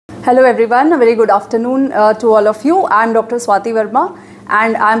Hello everyone, a very good afternoon to all of you. I am Dr. Swati Varma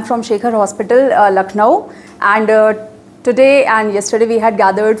and I am from Shekhar Hospital, Lucknow. And today and yesterday we had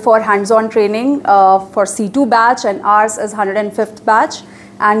gathered for hands-on training for C2 batch, and ours is 105th batch.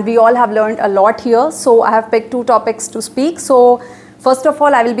 And we all have learned a lot here. So I have picked two topics to speak. So first of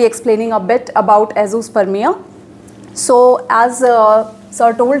all, I will be explaining a bit about Azoospermia. So as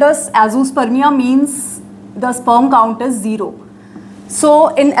Sir told us, Azoospermia means the sperm count is 0. So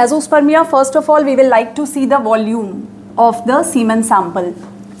in Azoospermia, first of all, we will like to see the volume of the semen sample.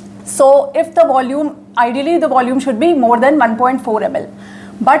 So if the volume, ideally the volume should be more than 1.4 ml.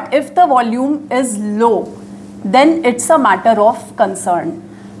 But if the volume is low, then it's a matter of concern.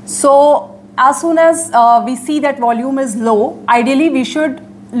 So as soon as we see that volume is low, ideally we should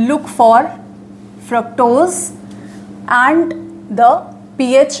look for fructose and the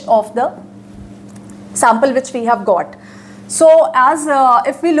pH of the sample which we have got. So as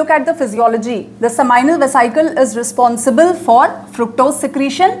if we look at the physiology, the seminal vesicle is responsible for fructose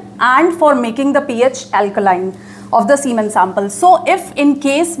secretion and for making the pH alkaline of the semen sample. So if in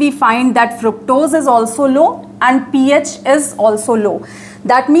case we find that fructose is also low and pH is also low,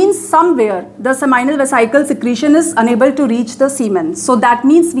 that means somewhere the seminal vesicle secretion is unable to reach the semen. So that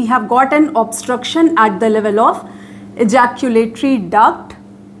means we have got an obstruction at the level of ejaculatory duct.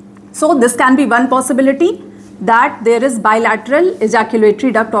 So this can be one possibility, that there is bilateral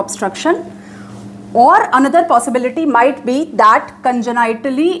ejaculatory duct obstruction, or another possibility might be that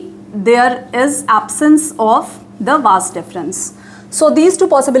congenitally there is absence of the vas deferens. So these two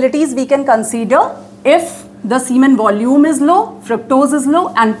possibilities we can consider if the semen volume is low, fructose is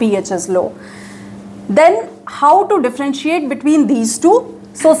low and pH is low. Then how to differentiate between these two?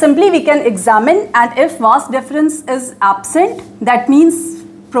 So simply we can examine, and if vas deferens is absent, that means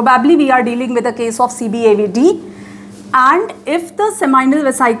probably we are dealing with a case of CBAVD. And if the seminal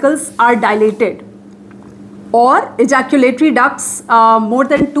vesicles are dilated or ejaculatory ducts more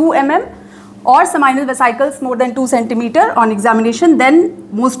than 2 mm or seminal vesicles more than 2 cm on examination, then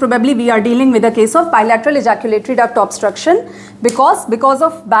most probably we are dealing with a case of bilateral ejaculatory duct obstruction, because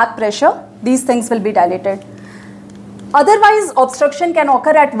of back pressure these things will be dilated. Otherwise, obstruction can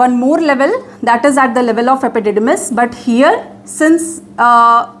occur at one more level, that is at the level of epididymis. But here, since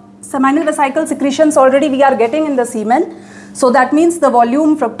seminal vesicle secretions already we are getting in the semen, so that means the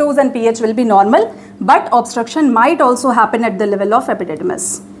volume, fructose and pH will be normal, but obstruction might also happen at the level of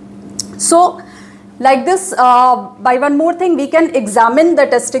epididymis. So like this, by one more thing, we can examine the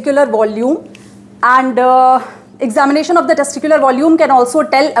testicular volume, and examination of the testicular volume can also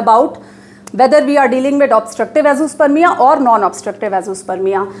tell about whether we are dealing with obstructive azoospermia or non-obstructive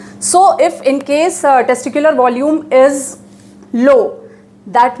azoospermia. So if in case testicular volume is low,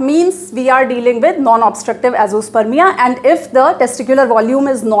 that means we are dealing with non-obstructive azoospermia, and if the testicular volume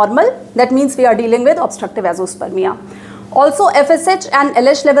is normal, that means we are dealing with obstructive azoospermia. Also FSH and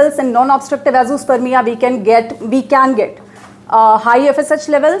LH levels in non-obstructive azoospermia we can get high FSH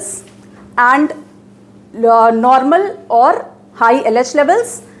levels and normal or high LH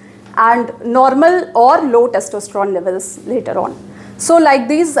levels, and normal or low testosterone levels later on. So like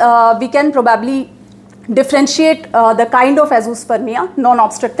these we can probably differentiate the kind of azoospermia,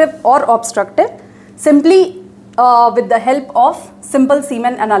 non-obstructive or obstructive, simply with the help of simple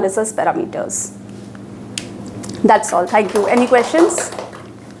semen analysis parameters. That's all. Thank you. Any questions?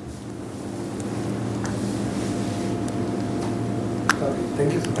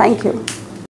 Thank you. Thank you.